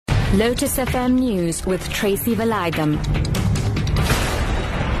Lotus FM News with TRACY VALAYDHAM.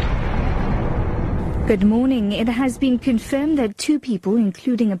 Good morning. It has been confirmed that 2 people,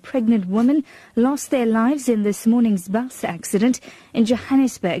 including a pregnant woman, lost their lives in this morning's bus accident in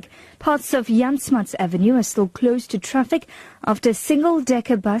Johannesburg. Parts of Jan Smuts Avenue are still closed to traffic after a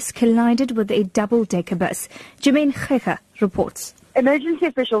single-decker bus collided with a double-decker bus. Jermaine Khekha reports. Emergency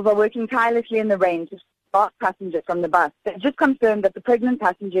officials are working tirelessly in the rain to spark passengers from the bus. They just confirmed that the pregnant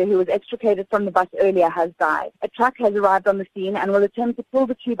passenger who was extricated from the bus earlier has died. A truck has arrived on the scene and will attempt to pull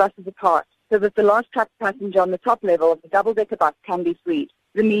the 2 buses apart so that the last trapped passenger on the top level of the double-decker bus can be freed.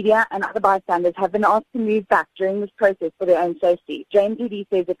 The media and other bystanders have been asked to move back during this process for their own safety. JMDD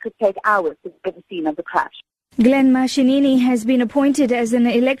says it could take hours to get the scene of the crash. Glenn Mashinini has been appointed as an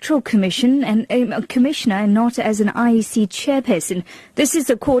electoral commissioner and not as an IEC chairperson. This is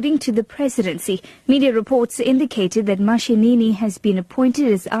according to the presidency. Media reports indicated that Mashinini has been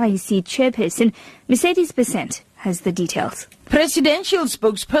appointed as IEC chairperson. Mercedes Besant has the details. Presidential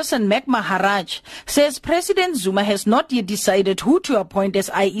spokesperson Mek Maharaj says President Zuma has not yet decided who to appoint as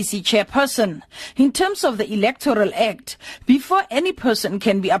IEC chairperson. In terms of the Electoral Act, before any person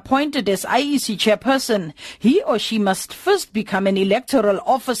can be appointed as IEC chairperson, he or she must first become an electoral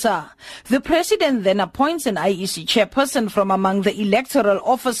officer. The president then appoints an IEC chairperson from among the electoral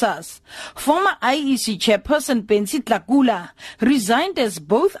officers. Former IEC chairperson Pensi Tlakula resigned as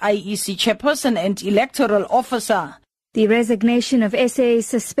both IEC chairperson and electoral officer. The resignation of SA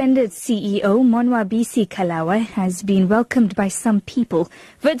suspended CEO Monwabisi Kalawe has been welcomed by some people.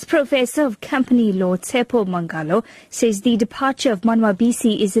 Wits Professor of Company Law Tsepo Mangalo says the departure of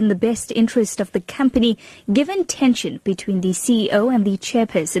Monwabisi is in the best interest of the company, given tension between the CEO and the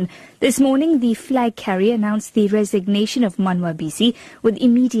chairperson. This morning, the flag carrier announced the resignation of Monwabisi with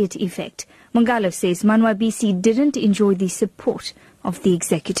immediate effect. Mangalo says Monwabisi didn't enjoy the support of the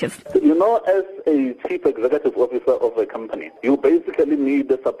executive. You know, as a chief executive officer of a company, you basically need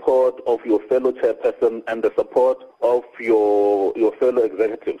the support of your fellow chairperson and the support of your fellow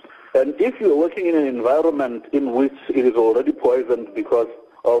executives. And if you're working in an environment in which it is already poisoned because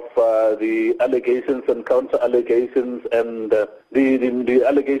of the allegations and counter-allegations and the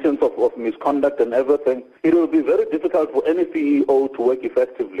allegations of misconduct and everything, it will be very difficult for any CEO to work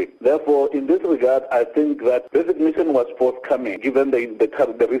effectively. Therefore, in this regard, I think that resignation was forthcoming given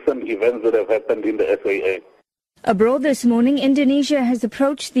the recent events that have happened in the SAA. Abroad this morning, Indonesia has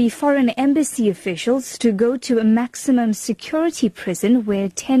approached the foreign embassy officials to go to a maximum security prison where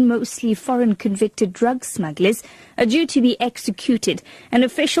 10 mostly foreign convicted drug smugglers are due to be executed. An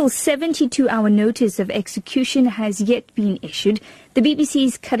official 72-hour notice of execution has yet been issued. The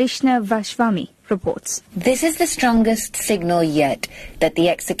BBC's Karishna Vashvami reports. This is the strongest signal yet that the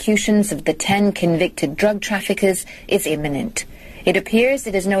executions of the 10 convicted drug traffickers is imminent. It appears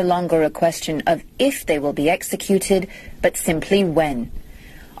it is no longer a question of if they will be executed, but simply when.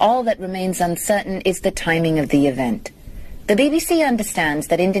 All that remains uncertain is the timing of the event. The BBC understands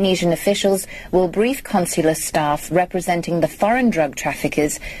that Indonesian officials will brief consular staff representing the foreign drug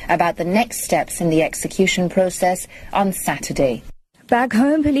traffickers about the next steps in the execution process on Saturday. Back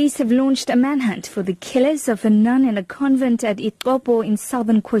home, police have launched a manhunt for the killers of a nun in a convent at Itopo in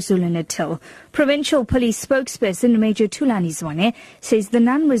southern KwaZulu-Natal. Provincial police spokesperson Major Thulani Zwane says the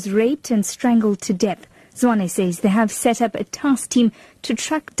nun was raped and strangled to death. Zwane says they have set up a task team to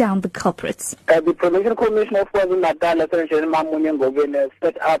track down the culprits. The Provincial Commissioner of KwaZulu-Natal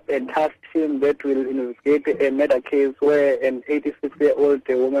set up a task team that will investigate a murder case where an 86-year-old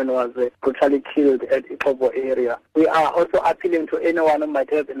woman was brutally killed at Itopo area. We are also appealing to anyone who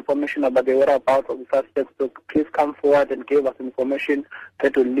might have information about the whereabouts of the suspects to please come forward and give us information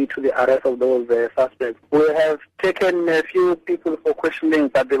that will lead to the arrest of those suspects. We have taken a few people for questioning,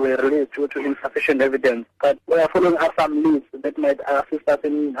 but they were released due to insufficient evidence. But we are following up some leads that might assist us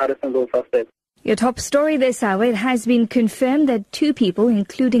in arresting those suspects. Your top story this hour, it has been confirmed that 2 people,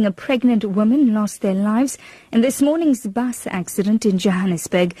 including a pregnant woman, lost their lives in this morning's bus accident in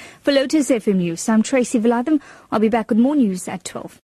Johannesburg. For Lotus FM News, I'm TRACY VALAYDHAM. I'll be back with more news at 12.